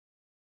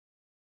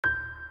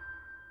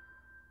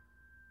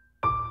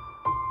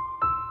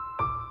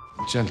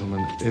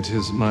Gentlemen, it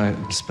is my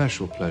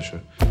special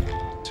pleasure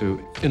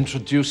to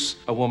introduce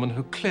a woman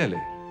who clearly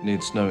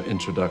needs no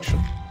introduction.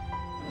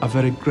 A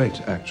very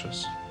great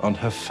actress on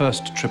her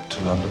first trip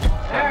to London.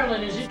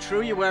 Marilyn, is it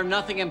true you wear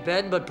nothing in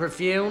bed but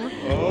perfume?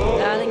 Oh.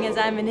 Darling, as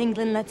I'm in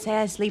England, let's say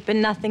I sleep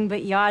in nothing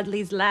but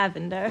Yardley's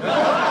lavender.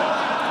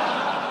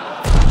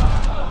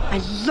 I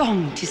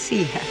long to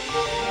see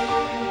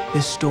her.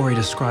 This story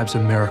describes a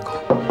miracle.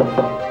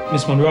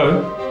 Miss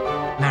Monroe?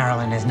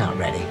 Marilyn is not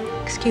ready.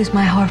 Excuse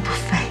my horrible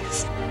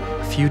face.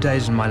 A few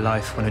days in my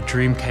life when a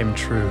dream came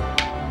true.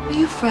 Are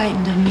you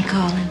frightened of me,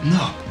 Colin?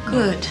 No.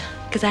 Good,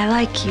 because I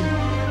like you.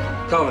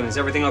 Colin, is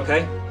everything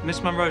okay?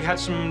 Miss Monroe had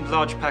some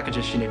large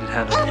packages she needed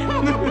handled.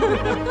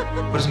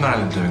 What is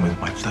Marilyn doing with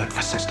my third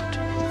assistant?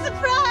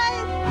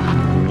 Surprise!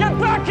 Get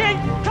back in!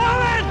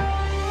 Colin!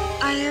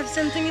 I have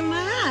something in my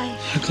eye.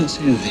 I can't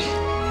see anything.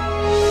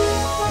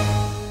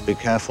 Be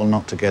careful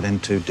not to get in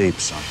too deep,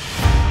 son.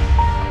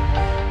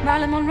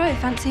 Marilyn Monroe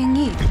fancying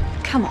you.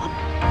 Come on.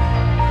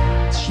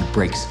 She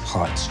breaks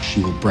hearts.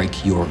 She will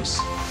break yours.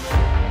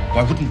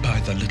 I wouldn't buy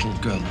the little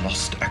girl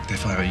lost act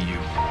if I were you.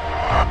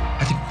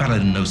 I think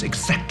Marilyn knows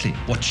exactly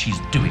what she's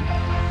doing.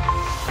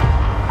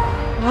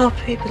 All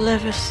people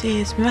ever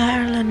see is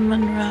Marilyn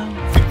Monroe.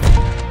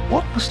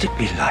 What must it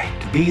be like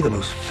to be the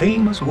most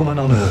famous woman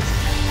on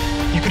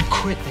earth? You could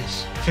quit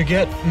this.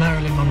 Forget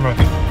Marilyn Monroe.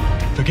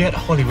 Forget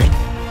Hollywood.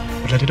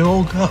 But let it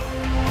all go.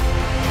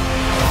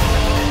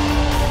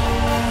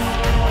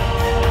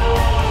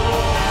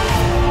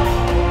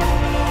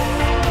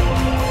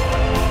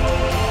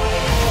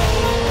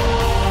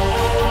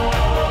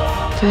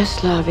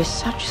 First love is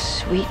such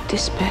sweet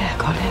despair,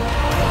 Colin.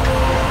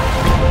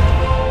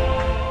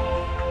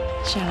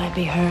 Shall I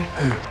be her?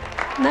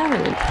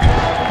 Marilyn.